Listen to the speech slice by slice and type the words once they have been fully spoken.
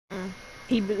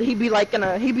He be like in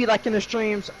the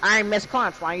streams. I miss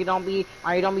Crunch. Why you don't be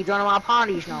joining my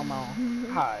parties no more?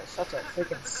 God, such a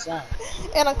freaking son.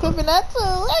 And I'm clipping that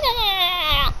too.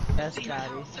 Yes,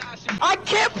 daddy. I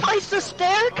can't place the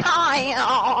stair,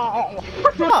 Kyle.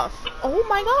 Off. Oh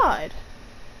my god.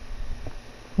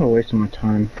 I'm wasting my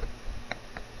time.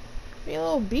 Be a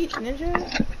little beach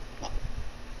ninja.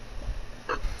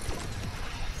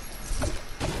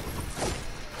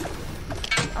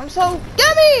 I'm so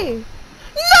gimme!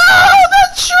 No! The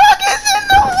truck is in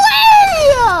the way!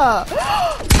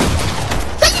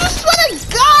 Then you swear to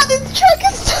God, this truck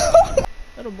is so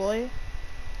little boy.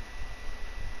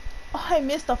 Oh, I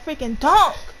missed a freaking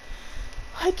dunk!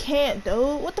 I can't,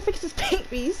 dude. What the frick is this pink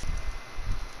beast?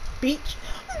 Beach?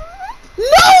 No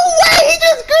way! He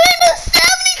just greened a 70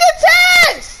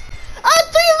 contest! A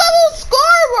 3-level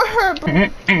score with her, bro.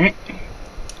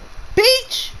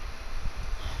 Beach!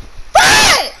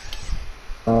 Frick!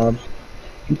 I'm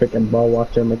freaking ball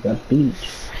watching like a beach.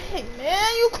 Frick,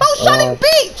 man, you close shotting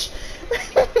beach!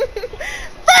 Frick!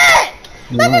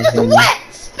 That nigga's wet!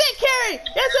 Spit carry!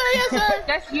 Yes, sir, yes, sir!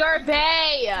 That's your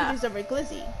bay! You deserve a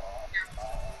glizzy.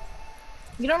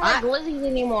 You don't like glizzies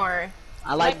anymore.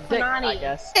 I like dick, Panani. I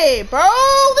guess. Hey, bro!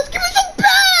 This game is so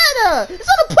bad! It's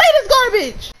on the plate, it's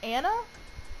garbage! Anna?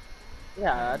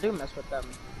 Yeah, I do mess with them.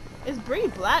 Is Bree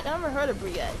black? I never heard of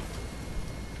Bree yet.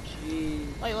 Jeez.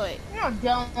 Wait. You don't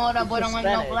download that boy don't like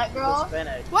no black girl. Wait,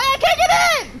 I can't get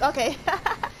in! Okay.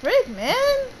 Frick,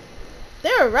 man.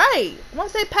 They were right.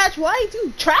 Once they patch white,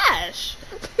 you trash.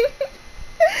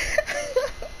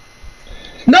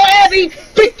 No, Abby!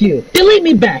 Frick you! Delete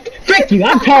me back! Frick you!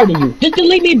 I'm tired of you! Just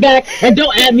delete me back and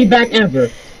don't add me back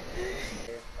ever!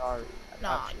 Sorry.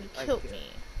 Nah, you killed me.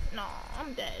 Nah,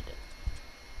 I'm dead.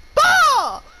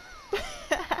 Ball!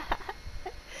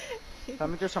 Tell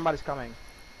me there's somebody's coming.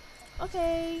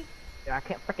 Okay. Yeah, I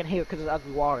can't freaking hear it because it's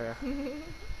ugly water.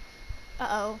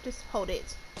 Uh-oh, just hold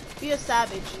it. Be a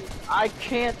savage. I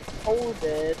can't hold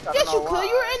it. I Yes, don't you know could. why.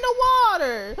 You were in the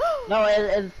water. No,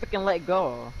 it freaking let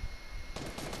go.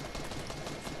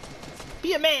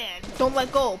 Be a man. Don't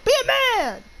let go. Be a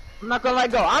man. I'm not gonna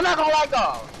let go. I'm not gonna let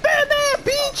go. Be a man,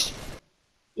 beach.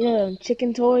 You know them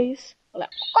chicken toys? Like,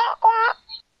 quack, quack.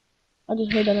 I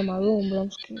just heard that in my room, but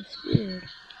I'm scared.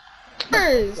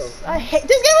 I hate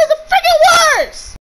this game is the freaking worst.